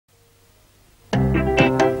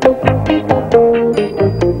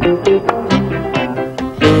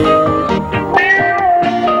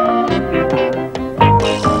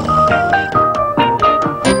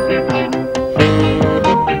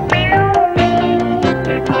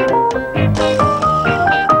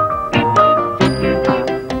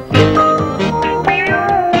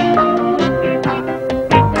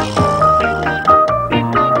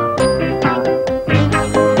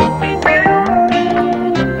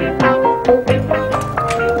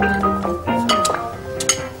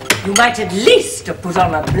You might at least have put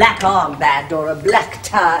on a black armband or a black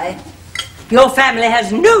tie. Your family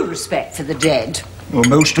has no respect for the dead. Well,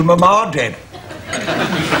 most of them are dead.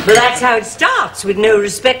 Well, that's how it starts, with no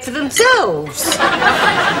respect for themselves.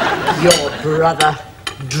 Your brother,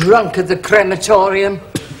 drunk at the crematorium.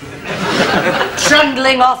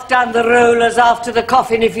 Trundling off down the rollers after the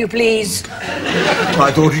coffin, if you please. I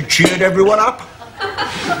thought it cheered everyone up.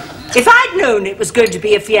 If I'd known it was going to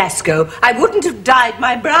be a fiasco, I wouldn't have dyed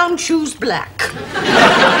my brown shoes black.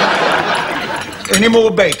 Any more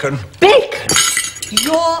bacon? Bacon?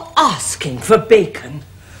 You're asking for bacon.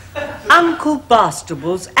 Uncle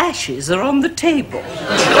Barstable's ashes are on the table.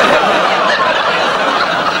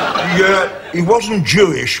 Yeah, he wasn't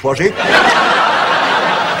Jewish, was he?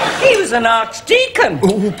 He was an archdeacon.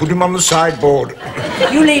 Oh, put him on the sideboard.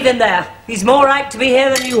 You leave him there. He's more right to be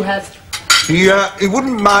here than you have. He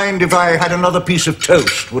wouldn't mind if I had another piece of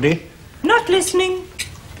toast, would he? Not listening.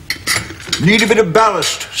 Need a bit of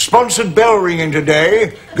ballast. Sponsored bell ringing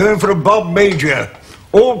today. Going for a Bob Major.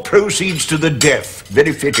 All proceeds to the deaf.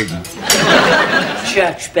 Very fitting.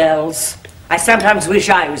 Church bells. I sometimes wish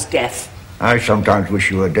I was deaf. I sometimes wish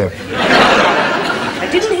you were deaf. I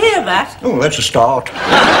didn't hear that. Oh, that's a start.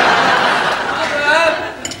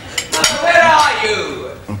 Where are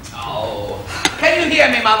you? Oh. Can you hear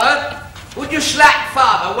me, Mother? Would you slap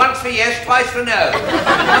Father once for yes, twice for no?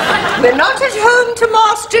 We're not at home to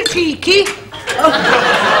Master Cheeky. Oh,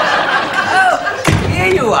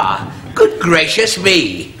 here you are. Good gracious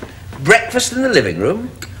me. Breakfast in the living room?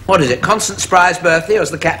 What is it, Constance Spry's birthday, or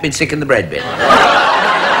has the cat been sick in the bread bin?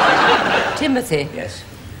 Timothy. Yes?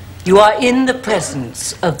 You are in the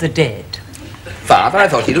presence of the dead. Father, I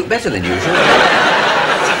thought he looked better than usual.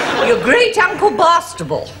 Your great Uncle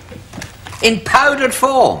Barstable. In powdered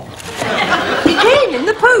form. He came in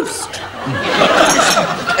the post.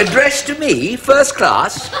 Addressed to me, first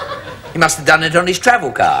class? He must have done it on his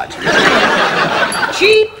travel card.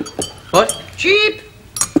 Cheap. What? Cheap.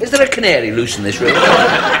 Is there a canary loose in this room?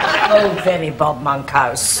 Oh, very Bob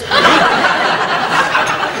Monkhouse.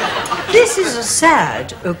 This is a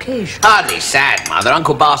sad occasion. Hardly sad, Mother.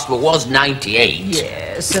 Uncle Barstable was 98.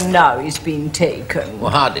 Yes, and now he's been taken. Well,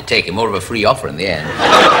 hardly taken. More of a free offer in the end.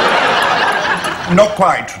 Not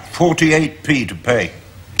quite. 48p to pay.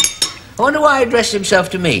 I wonder why he addressed himself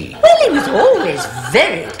to me. Well, he was always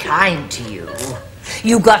very kind to you.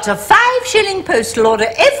 You got a 5-shilling postal order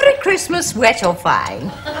every Christmas, wet or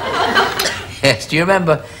fine. Yes, do you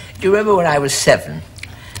remember when I was 7? Do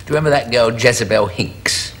you remember that girl Jezebel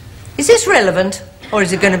Hinks? Is this relevant, or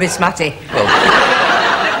is it going to be smutty?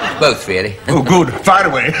 Well, both, really. Oh, good. Fire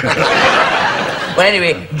away. Well,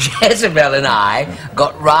 anyway, Jezebel and I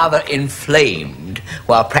got rather inflamed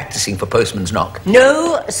while practicing for postman's knock.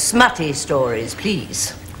 No smutty stories,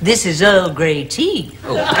 please. This is Earl Grey tea.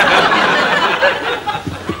 Oh.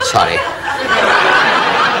 Sorry.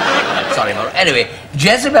 Sorry, Mother. Anyway,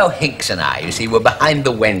 Jezebel Hinks and I, you see, were behind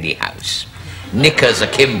the Wendy house. Knickers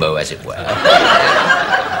akimbo, as it were.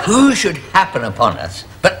 Who should happen upon us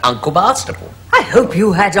but Uncle Barstable? I hope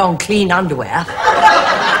you had on clean underwear.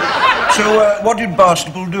 So, what did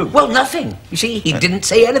Barstable do? Well, nothing. You see, he didn't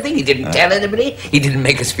say anything. He didn't tell anybody. He didn't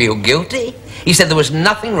make us feel guilty. He said there was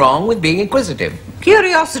nothing wrong with being inquisitive.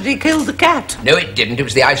 Curiosity killed the cat. No, it didn't. It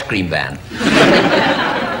was the ice cream van.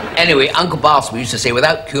 Anyway, Uncle Barstable used to say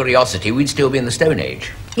without curiosity, we'd still be in the Stone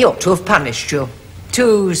Age. He ought to have punished you.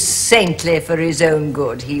 Too saintly for his own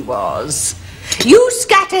good, he was. You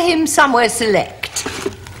scatter him somewhere select.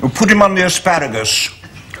 Well, put him on the asparagus.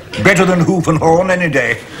 Better than hoof and horn any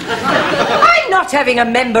day. I'm not having a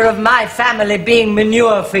member of my family being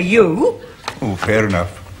manure for you. Oh, fair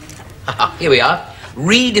enough. Here we are.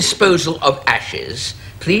 Redisposal of ashes.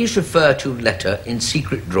 Please refer to letter in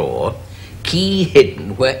secret drawer. Key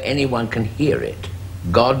hidden where anyone can hear it.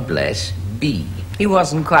 God bless, B. He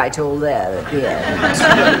wasn't quite all there at the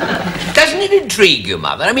end. Doesn't it intrigue you,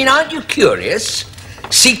 Mother? I mean, aren't you curious?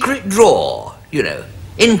 Secret drawer, you know.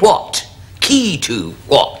 In what? Key to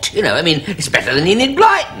what? You know, I mean, it's better than Enid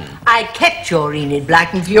Blyton. I kept your Enid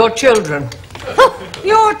Blyton for your children. Oh,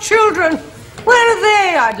 your children. Where are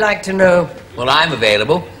they, I'd like to know? Well, I'm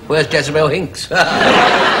available. Where's Jezebel Hinks?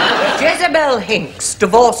 Jezebel Hinks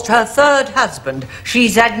divorced her 3rd husband.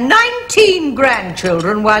 She's had 19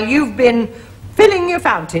 grandchildren while you've been filling your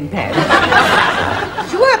fountain pen.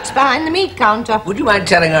 She works behind the meat counter. Would you mind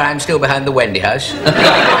telling her I'm still behind the Wendy house?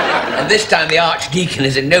 And this time the Archdeacon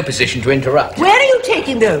is in no position to interrupt. Where are you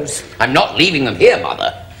taking those? I'm not leaving them here,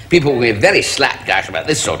 Mother. People will be very slapdash about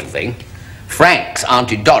this sort of thing. Frank's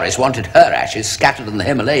Auntie Doris wanted her ashes scattered in the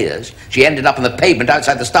Himalayas. She ended up on the pavement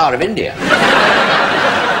outside the Star of India.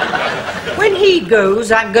 When he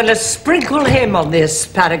goes, I'm going to sprinkle him on the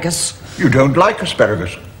asparagus. You don't like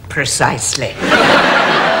asparagus? Precisely.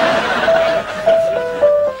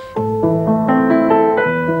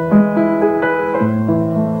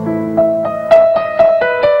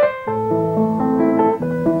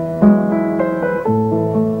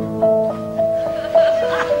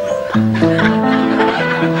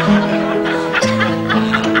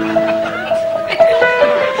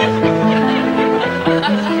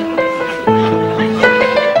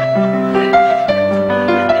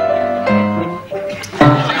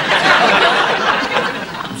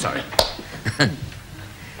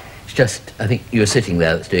 Just, I think you're sitting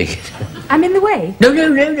there that's doing it. I'm in the way? No.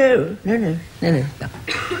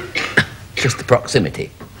 Just the proximity.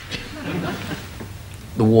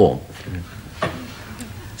 The warmth.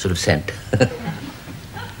 Sort of scent.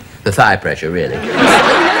 The thigh pressure, really. No,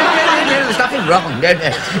 there's nothing wrong.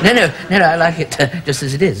 No, I like it just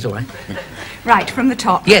as it is, all right. Right, from the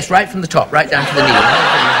top? Yes, right from the top, right down to the knee.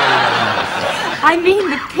 I mean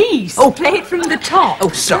the piece. Oh. Play it from the top. Oh,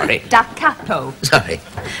 sorry. Da capo. Sorry.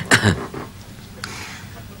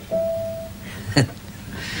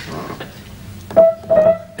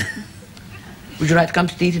 Would you like to come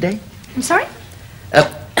to tea today? I'm sorry?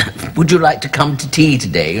 Would you like to come to tea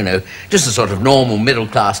today? You know, just a sort of normal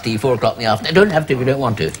middle-class tea, 4 o'clock in the afternoon. Don't have to if you don't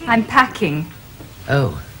want to. I'm packing.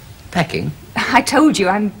 Oh, packing? I told you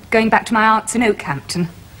I'm going back to my aunt's in Oakhampton.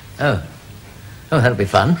 Oh, that'll be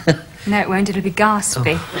fun. No, it won't. It'll be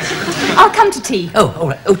ghastly. I'll come to tea. Oh, all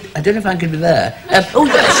right. Oh, I don't know if I can be there. Oh,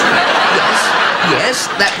 yes,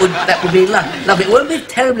 that would be lovely. It won't be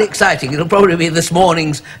terribly exciting. It'll probably be this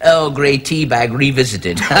morning's Earl Grey tea bag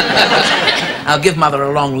revisited. I'll give Mother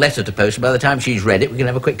a long letter to post. By the time she's read it, we can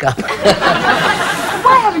have a quick cup.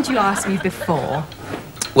 Why haven't you asked me before?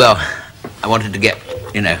 Well, I wanted to get,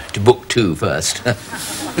 to book 2 first.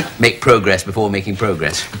 Make progress before making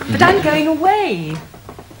progress. But I'm going away.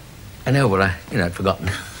 I know, but I'd forgotten.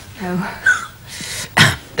 Oh.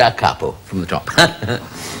 Da capo, from the top.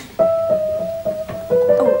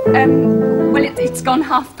 Well, it's gone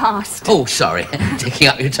past. Oh, sorry, taking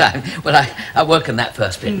up your time. Well, I'll work on that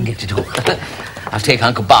first bit and get it all. I'll take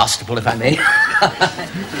Uncle Barstable, if I may.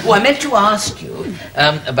 Oh, I meant to ask you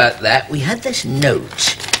about that. We had this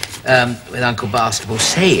note with Uncle Barstable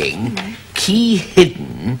saying, key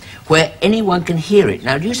hidden where anyone can hear it.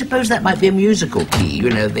 Now, do you suppose that might be a musical key?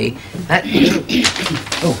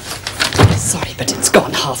 Oh, sorry, but it's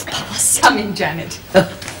gone past. Come in, Janet.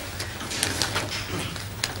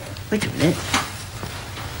 Wait a minute.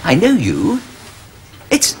 I know you.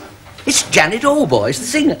 It's Janet Allboys, the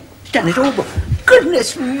singer. Janet Allboys.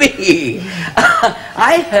 Goodness me!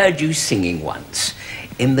 I heard you singing once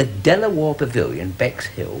in the Delaware Pavilion,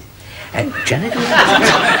 Bexhill. And Janet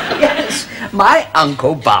Allboys. Yes, my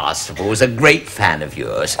Uncle Barstable was a great fan of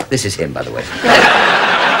yours. This is him, by the way.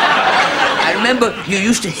 I remember you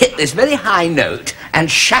used to hit this very high note and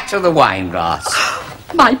shatter the wine glass.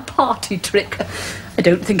 My party trick. I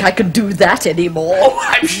don't think I can do that anymore. Oh,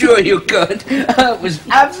 I'm sure you could. It was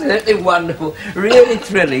absolutely wonderful, really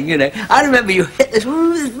thrilling, I remember you hit this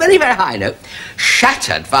very, very high note,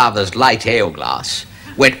 shattered Father's light ale glass,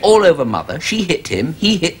 went all over Mother, she hit him,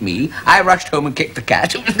 he hit me, I rushed home and kicked the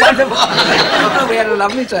cat. It was wonderful. Oh, we had a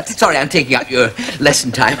lovely time. Sorry, I'm taking up your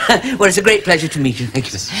lesson time. Well, it's a great pleasure to meet you.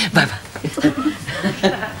 Thank you. Bye-bye.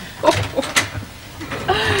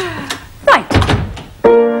 Right.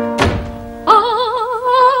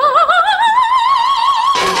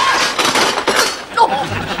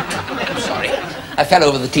 I fell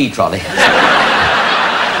over the tea trolley. Is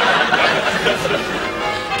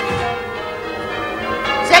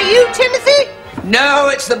that you, Timothy? No,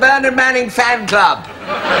 it's the Bernard Manning fan club.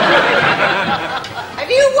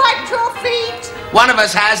 Have you wiped your feet? One of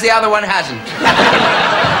us has, the other one hasn't.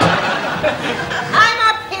 I'm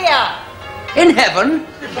up here. In heaven?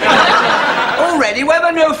 Already? Were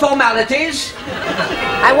there no formalities?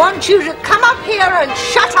 I want you to come up here and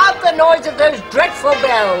shut out the noise of those dreadful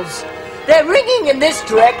bells. They're ringing in this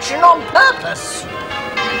direction on purpose.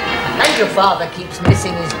 And your father keeps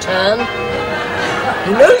missing his turn.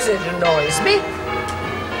 He knows it annoys me.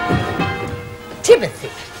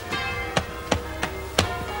 Timothy.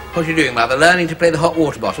 What are you doing, Mother? Learning to play the hot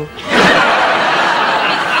water bottle? Or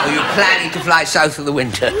are you planning to fly south for the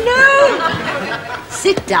winter? No!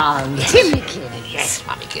 Sit down, yes. Timmykins. Yes,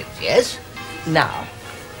 Mummykins, yes. Now,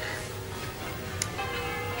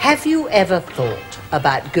 have you ever thought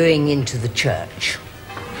about going into the church?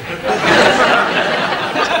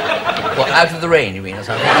 What, out of the rain, you mean, or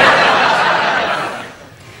something?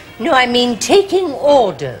 No, I mean taking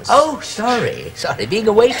orders. Oh, sorry, being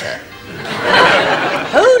a waiter.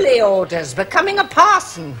 Holy orders, becoming a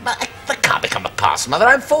parson. But I can't become a parson, Mother.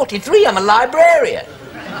 I'm 43, I'm a librarian.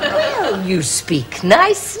 Well, you speak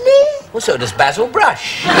nicely. Well, so does Basil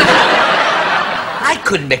Brush. I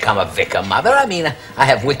couldn't become a vicar, Mother. I mean, I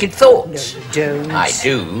have wicked thoughts. No, you don't. I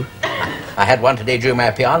do. I had one today during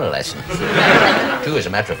my piano lesson. Two, as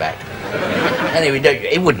a matter of fact. Anyway,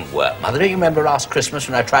 it wouldn't work, Mother. Don't you remember last Christmas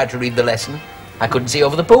when I tried to read the lesson? I couldn't see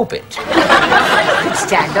over the pulpit. You could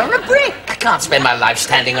stand on a brick. I can't spend my life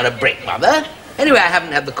standing on a brick, Mother. Anyway, I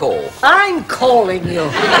haven't had the call. I'm calling you.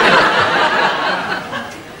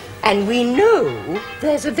 And we know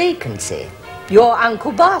there's a vacancy. Your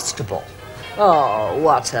Uncle Barstable. Oh,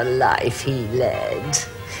 what a life he led.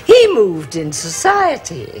 He moved in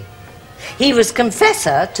society. He was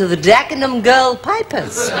confessor to the Dagenham Girl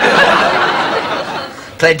Pipers.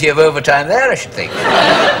 Plenty of overtime there, I should think.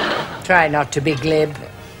 Try not to be glib.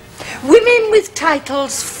 Women with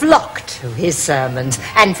titles flocked to his sermons,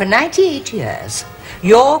 and for 98 years,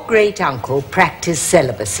 your great-uncle practiced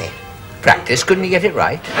celibacy. Practice, couldn't you get it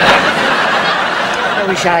right? I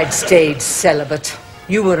wish I'd stayed celibate.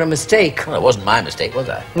 You were a mistake. Well, it wasn't my mistake, was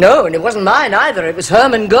I? No, and it wasn't mine either. It was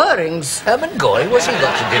Herman Goring's. Herman Goring? What's he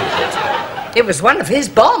got to do with it? It was one of his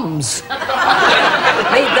bombs. It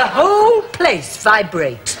made the whole place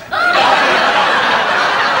vibrate.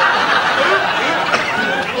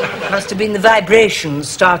 Must have been the vibrations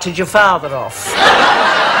started your father off.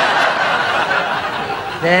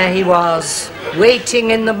 There he was,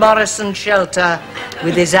 waiting in the Morrison shelter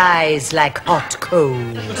with his eyes like hot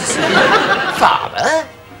coals. Father?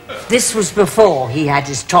 This was before he had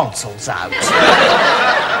his tonsils out.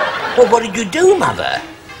 Well, what did you do, Mother?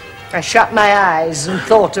 I shut my eyes and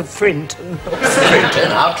thought of Frinton.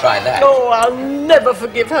 Frinton? I'll try that. Oh, I'll never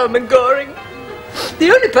forgive Herman Goring.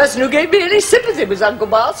 The only person who gave me any sympathy was Uncle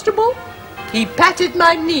Barstable. He patted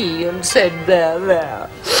my knee and said, there.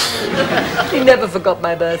 He never forgot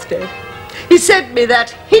my birthday. He sent me that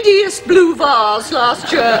hideous blue vase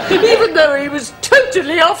last year, even though he was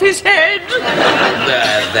totally off his head.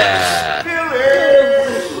 There.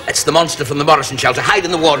 Billy! It's the monster from the Morrison shelter. Hide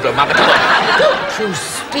in the wardrobe, Mother. Come on. Don't you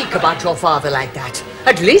speak about your father like that.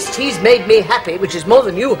 At least he's made me happy, which is more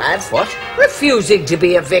than you have. What? Refusing to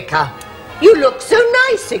be a vicar. You look so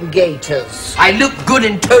nice in gaiters. I look good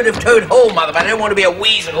in Toad Hall, Mother, but I don't want to be a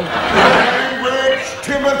weasel. Language,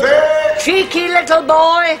 Timothy! Cheeky little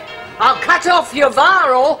boy. I'll cut off your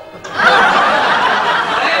varl.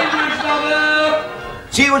 Language, Mother!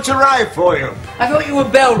 See what's arrived for you. I thought you were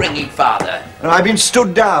bell ringing, Father. I've been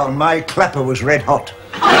stood down. My clapper was red hot.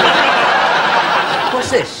 What's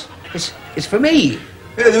this? It's for me.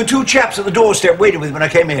 There were two chaps at the doorstep waiting with me when I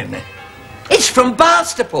came in. It's from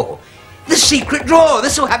Barstable. The secret drawer.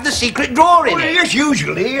 This will have the secret drawer in it. Yes,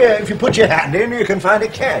 usually, if you put your hand in, you can find a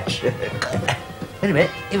catch. Wait a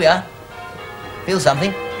minute. Here we are. Feel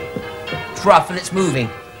something. It's rough and it's moving.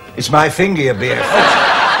 It's my finger, you beer.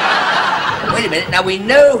 Wait a minute. Now we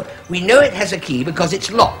know it has a key because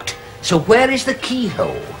it's locked. So where is the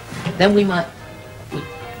keyhole? Then we might...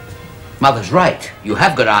 Mother's right. You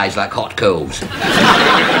have got eyes like hot coals.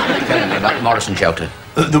 Tell me about the Morrison shelter.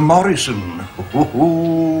 The Morrison.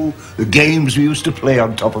 Oh, the games we used to play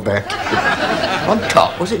on top of that. On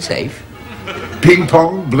top? Was it safe? Ping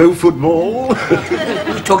pong, blue football.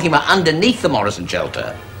 We were talking about underneath the Morrison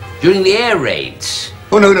shelter. During the air raids.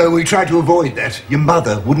 Oh, no, we tried to avoid that. Your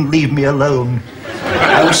mother wouldn't leave me alone.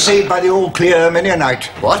 I was saved by the all-clear many a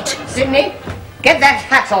night. What? Sydney, get that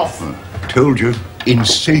hat off. Told you,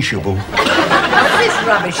 insatiable. What's this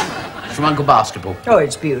rubbish? It's from Uncle Barstable. Oh,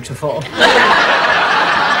 it's beautiful.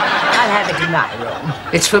 I'll have it in my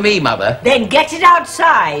room. It's for me, Mother. Then get it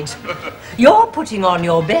outside. You're putting on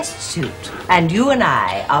your best suit, and you and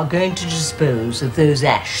I are going to dispose of those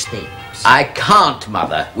ash things. I can't,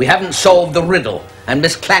 Mother. We haven't solved the riddle, and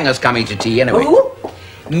Miss Clanger's coming to tea anyway. Who?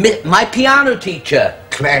 My piano teacher.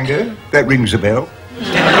 Clanger? That rings a bell. A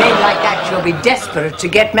maid like that, you'll be desperate to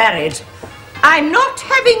get married. I'm not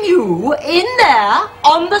having you in there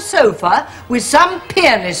on the sofa with some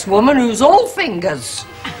pianist woman who's all fingers.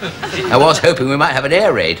 I was hoping we might have an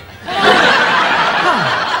air raid.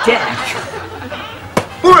 Oh, Jack.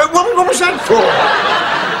 What was that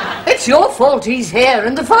for? It's your fault he's here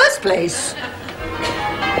in the first place.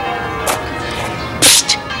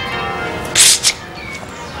 Psst. Psst.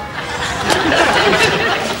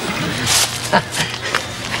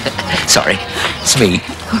 Sorry, it's me.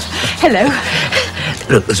 Hello.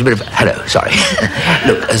 Look, there's a bit of... Hello, sorry.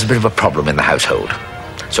 Look, there's a bit of a problem in the household.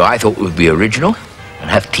 So I thought we would be original and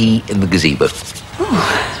have tea in the gazebo.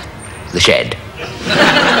 Oh. The shed.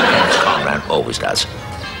 around, always does.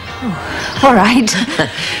 All right.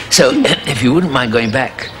 So, if you wouldn't mind going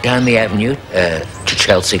back down the avenue to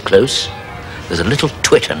Chelsea Close, there's a little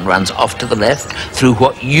twitten runs off to the left through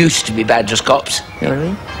what used to be Badger's Copse. You know what I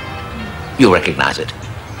mean? You'll recognise it.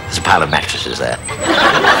 There's a pile of mattresses there.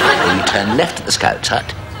 Then you turn left at the Scout's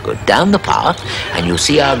hut, go down the path, and you'll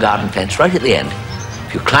see our garden fence right at the end.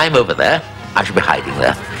 If you climb over there, I shall be hiding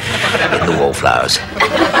there in the wallflowers.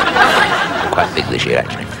 They're quite big this year,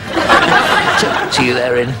 actually. So, see you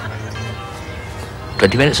there in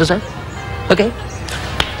 20 minutes or so? Okay.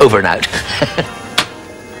 Over and out.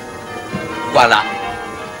 Voila.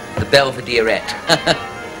 The Belvederette.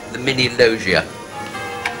 The mini loggia.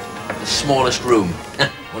 The smallest room.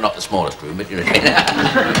 Well, not the smallest room, but you know what I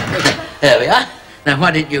mean. There we are. Now,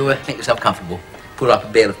 why don't you make yourself comfortable? Pull up a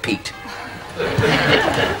bale of peat.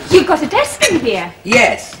 You've got a desk in here.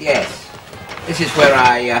 Yes, yes. This is where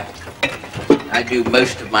I do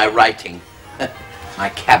most of my writing. My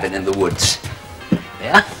cabin in the woods.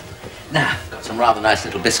 Yeah? Now, got some rather nice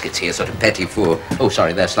little biscuits here, sort of petit four. Oh,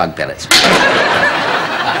 sorry, they're slug pellets. There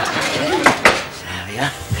we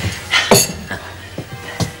are.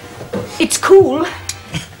 It's cool.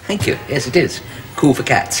 Thank you. Yes, it is. Cool for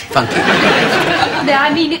cats. Funky. No,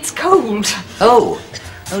 I mean, it's cold. Oh.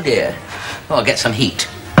 Oh, dear. Oh, I'll get some heat.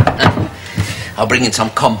 I'll bring in some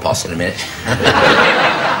compost in a minute.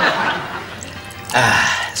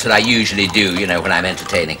 That's what I usually do, you know, when I'm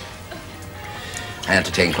entertaining. I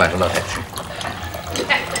entertain quite a lot, actually.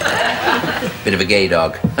 Bit of a gay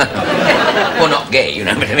dog. Well, not gay, you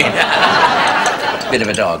know what I mean. Bit of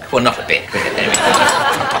a dog. Well, not a bit, but anyway.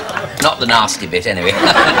 Not the nasty bit, anyway.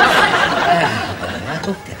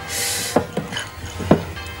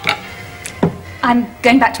 I'm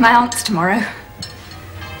going back to my aunt's tomorrow.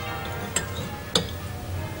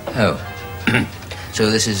 Oh. So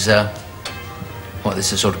this is,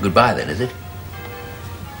 this is sort of goodbye then, is it?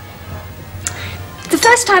 The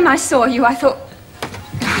first time I saw you, I thought...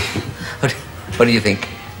 What do you think?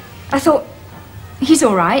 I thought, he's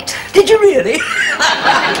all right. Did you really?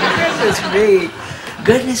 Goodness me.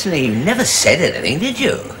 Goodness me, you never said anything, did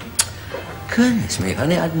you? Goodness me, if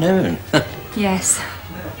only I'd known. Yes.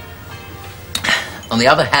 On the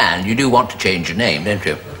other hand, you do want to change your name, don't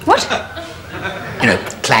you? What? You know,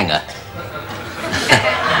 Clanger.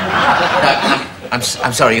 No,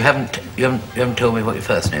 I'm sorry, you haven't told me what your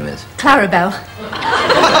first name is. Clarabelle.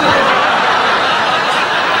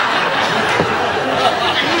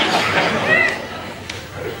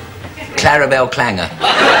 Clarabelle Clanger.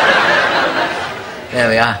 There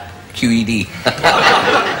we are. QED.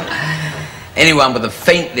 Anyone with a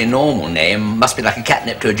faintly normal name must be like a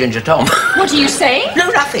catnip to a ginger tom. What are you saying? No,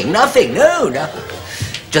 nothing, no.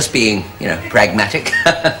 Just being, you know, pragmatic.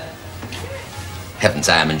 Heavens,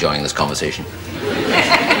 I am enjoying this conversation.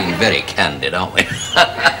 Being very candid, aren't we?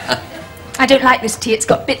 I don't like this tea. It's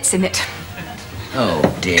got bits in it. Oh,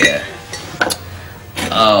 dear.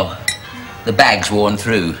 Oh, the bag's worn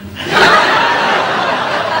through.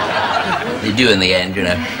 They do in the end, you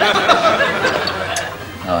know.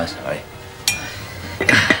 Oh, sorry.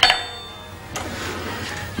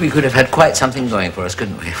 We could have had quite something going for us,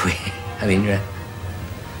 couldn't we? If we, I mean,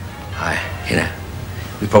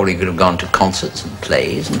 we probably could have gone to concerts and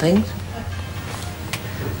plays and things.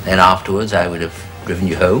 Then afterwards, I would have driven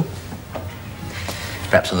you home.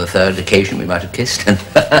 Perhaps on the third occasion, we might have kissed, and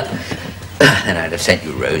then I'd have sent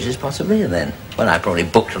you roses, possibly, and then, well, I probably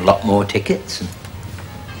booked a lot more tickets. And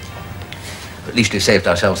at least we saved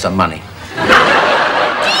ourselves some money. Do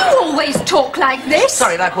you always talk like this?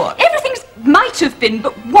 Sorry, like what? Everything's might have been,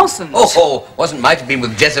 but wasn't. Oh, wasn't might have been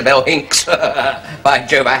with Jezebel Hinks. By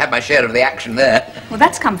Jove, I had my share of the action there. Well,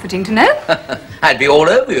 that's comforting to know. I'd be all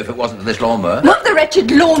over you if it wasn't for this lawnmower. Not the wretched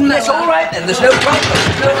lawnmower. That's all right then, there's no problem.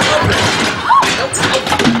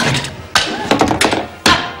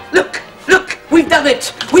 Look, we've done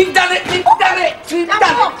it. We've done it.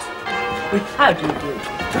 How do you do?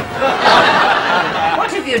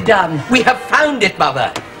 What have you done? We have found it,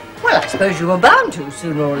 Mother. Well, I suppose you were bound to,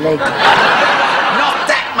 sooner or later. Not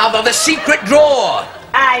that, Mother, the secret drawer.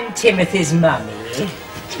 I'm Timothy's mummy.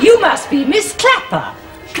 You must be Miss Clapper.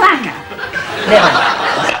 Clanger. Never.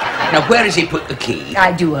 Now, where has he put the key?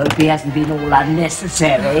 I do hope he hasn't been all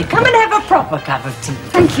unnecessary. Come and have a proper cup of tea.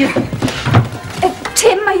 Thank you.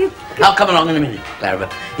 Tim, are you... I'll come along in a minute, Clara.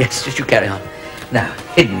 Yes, just you carry on. Now,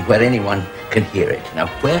 hidden where anyone can hear it. Now,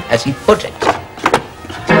 where has he put it?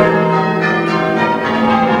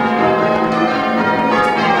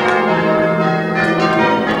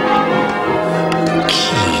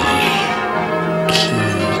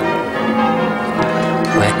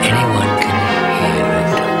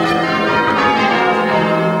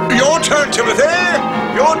 Your turn,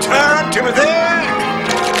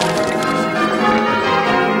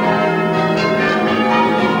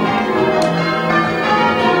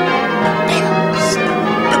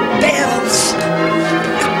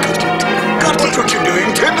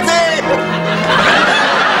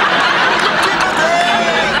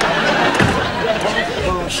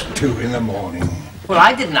 2 in the morning. Well,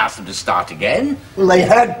 I didn't ask them to start again. Well, they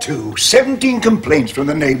had to. 17 complaints from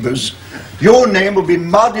the neighbours. Your name will be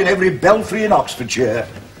mud in every belfry in Oxfordshire.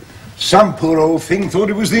 Some poor old thing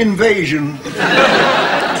thought it was the invasion.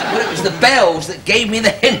 Well, it was the bells that gave me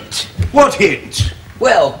the hint. What hint?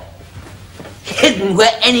 Well, hidden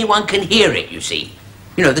where anyone can hear it, you see.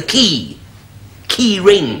 You know, the key. Key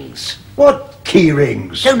rings. What key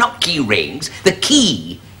rings? No, not key rings. The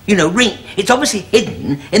key. You know, ring. It's obviously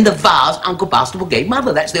hidden in the vase Uncle Barstable gave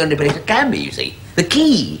Mother. That's the only place it can be, you see. The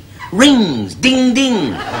key. Rings. Ding,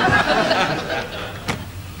 ding.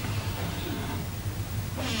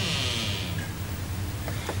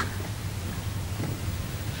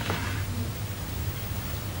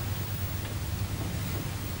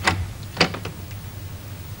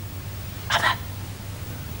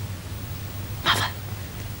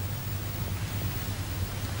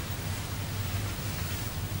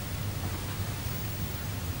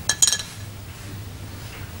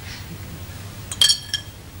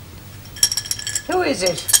 Who is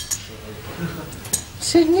it?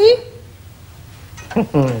 Sidney?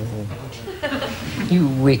 You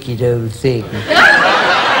wicked old thing.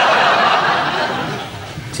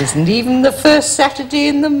 It isn't even the first Saturday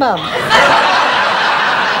in the month.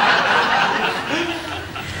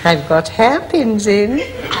 I've got hairpins in.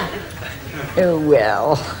 Oh,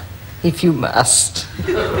 well, if you must.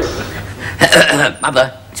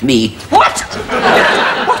 Mother, it's me. What?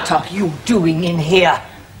 What are you doing in here?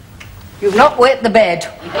 You've not wet the bed.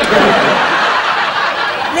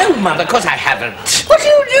 No, Mother, of course I haven't. What are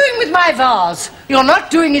you doing with my vase? You're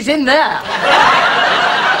not doing it in there.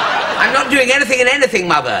 I'm not doing anything in anything,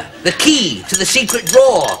 Mother. The key to the secret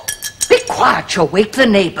drawer. Be quiet, you'll wake the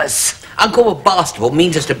neighbours. Uncle Barstable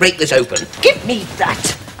means us to break this open. Give me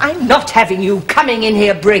that. I'm not having you coming in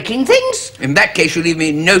here breaking things. In that case, you leave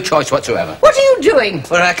me no choice whatsoever. What are you doing?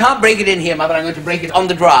 Well, I can't break it in here, Mother. I'm going to break it on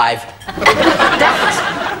the drive.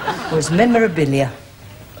 That was memorabilia.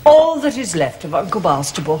 All that is left of Uncle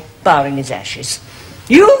Barstable, barring his ashes.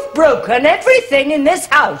 You've broken everything in this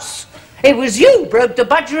house. It was you broke the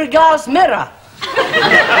budgerigars mirror. 7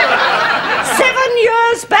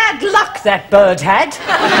 years bad luck that bird had.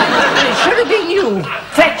 It should have been you.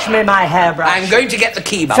 Fetch me my hairbrush. I'm going to get the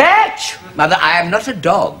key, Mother. Fetch! Mother, I am not a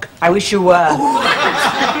dog. I wish you were.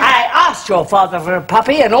 I asked your father for a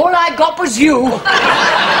puppy and all I got was you.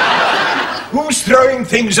 Who's throwing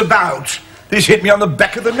things about? This hit me on the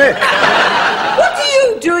back of the neck. What are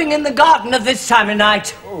you doing in the garden at this time of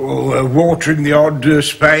night? Oh, watering the odd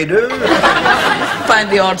spider. Find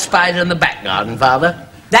the odd spider in the back garden, Father.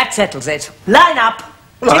 That settles it. Line up.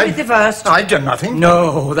 Well, Timothy first. I've done nothing.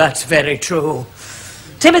 No, that's very true.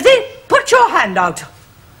 Timothy, put your hand out.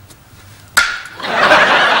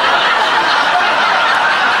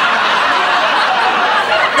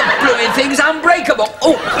 The blooming thing's unbreakable.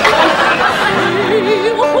 Oh!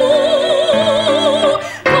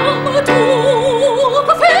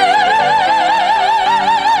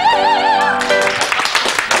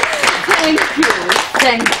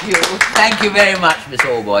 Thank you. Thank you very much, Miss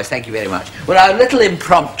Allboys. Thank you very much. Well, our little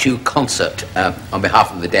impromptu concert on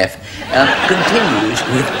behalf of the deaf continues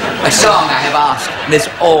with a song I have asked Miss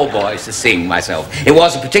Allboys to sing myself. It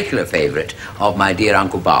was a particular favourite of my dear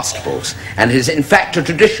Uncle Barstable's, and is in fact a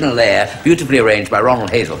traditional air beautifully arranged by Ronald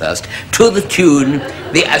Hazelhurst to the tune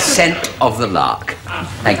The Ascent of the Lark.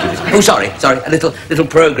 Thank you. Oh, sorry, a little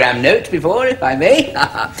programme note before, if I may.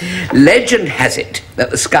 Legend has it that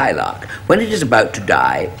the skylark, when it is about to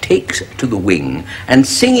die, takes to the wing, and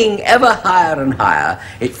singing ever higher and higher,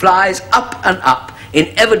 it flies up and up in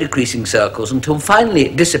ever-decreasing circles until finally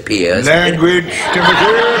it disappears. Language,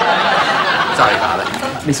 Timothy. Sorry, Father.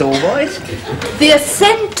 Miss Allboys? The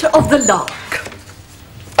Ascent of the Lark.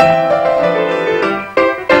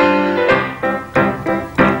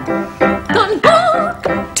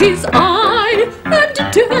 Tis I, and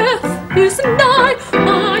death is nigh.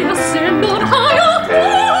 I ascend on high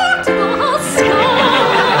athwart the sky.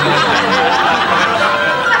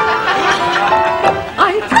 I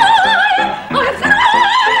fly, I fly,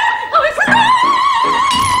 I fly.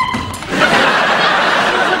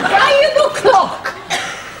 5 o'clock.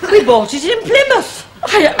 We bought it in Plymouth.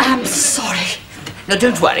 I am sorry. No,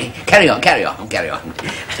 don't worry. Carry on.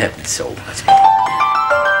 Miss Allboys.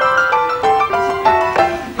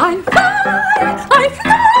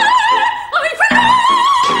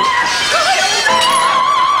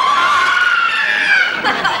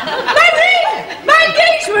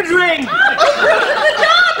 Ring! I've broken the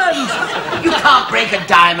diamond! You can't break a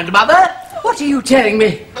diamond, Mother. What are you telling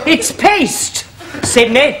me? It's paste,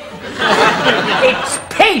 Sidney. It's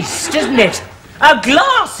paste, isn't it? A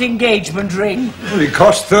glass engagement ring. Well, it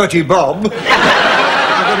cost 30 bob. I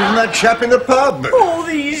got even that chap in the pub. All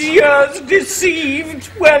these years deceived.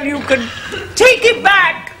 Well, you can take it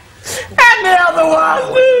back. And the other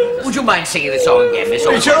one. Would you mind singing the song again, Miss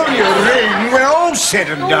It's only a ring. We're all said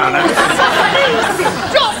and done.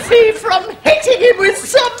 Stop me from hitting him with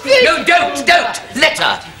something. No, don't. Let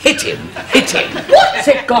her. Hit him. What's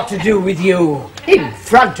it got to do with you? In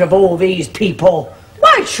front of all these people.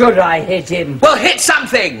 Why should I hit him? Well, hit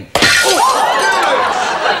something.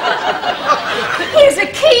 Here's a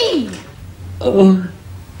key. Oh,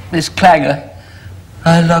 Miss Clanger,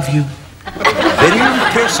 I love you. Very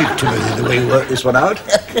impressive, Timothy, the way you worked this one out.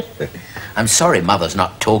 I'm sorry Mother's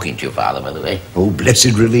not talking to your father, by the way. Oh,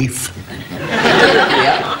 blessed relief. Here we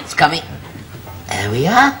are. It's coming. There we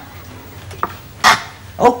are. Ah,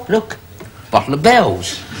 oh, look. Bottle of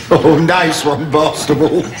bells. Oh, nice one,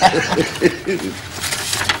 Barstable.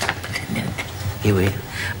 Here we are.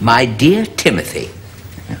 My dear Timothy,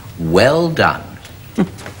 well done.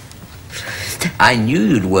 I knew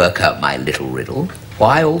you'd work out my little riddle.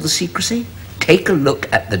 Why all the secrecy? Take a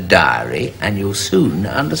look at the diary and you'll soon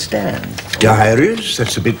understand. Diaries?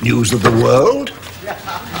 That's a bit news of the world.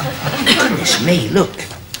 Goodness me, look.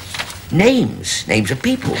 Names of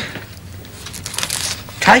people.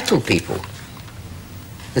 Title people.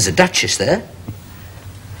 There's a duchess there.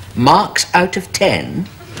 Marks out of 10.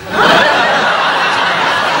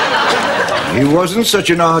 He wasn't such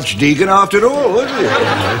an archdeacon after all, was he?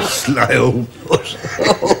 Sly old puss.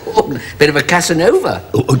 Bit of a Casanova.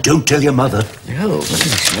 Oh, don't tell your mother. Oh,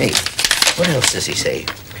 goodness me. What else does he say?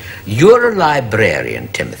 You're a librarian,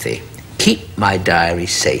 Timothy. Keep my diary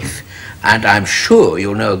safe, and I'm sure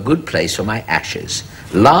you'll know a good place for my ashes.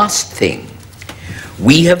 Last thing.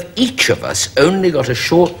 We have each of us only got a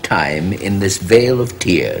short time in this vale of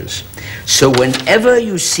tears. So whenever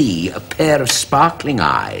you see a pair of sparkling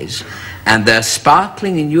eyes, and they're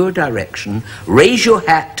sparkling in your direction, raise your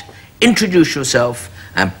hat, introduce yourself,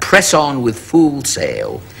 and press on with full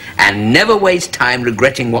sail. And never waste time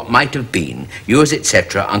regretting what might have been. Yours,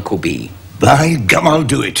 etc., Uncle B. By gum, I'll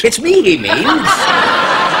do it. It's me, he means.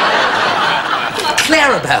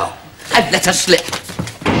 Clarabelle. I've let her slip.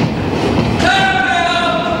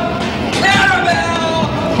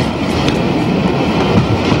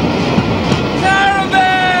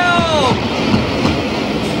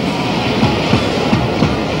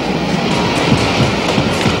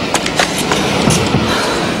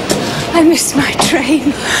 I missed my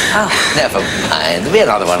train. Oh, never mind. There'll be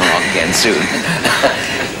another one along again soon.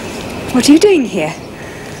 What are you doing here?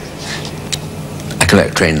 I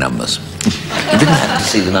collect train numbers. You didn't happen to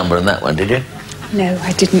see the number on that one, did you? No,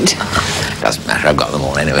 I didn't. Doesn't matter, I've got them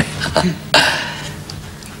all anyway.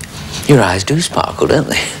 Your eyes do sparkle, don't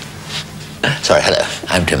they? Sorry, hello.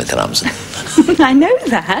 I'm Timothy Lumsden. I know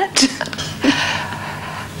that.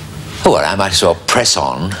 Oh, well, I might as well press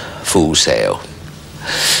on full sail.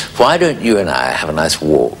 Why don't you and I have a nice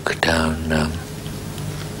walk down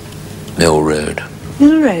Mill Road?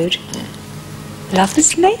 Mill Road?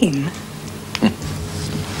 Lover's Lane?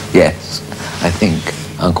 Yes, I think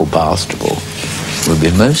Uncle Barstable would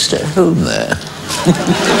be most at home there.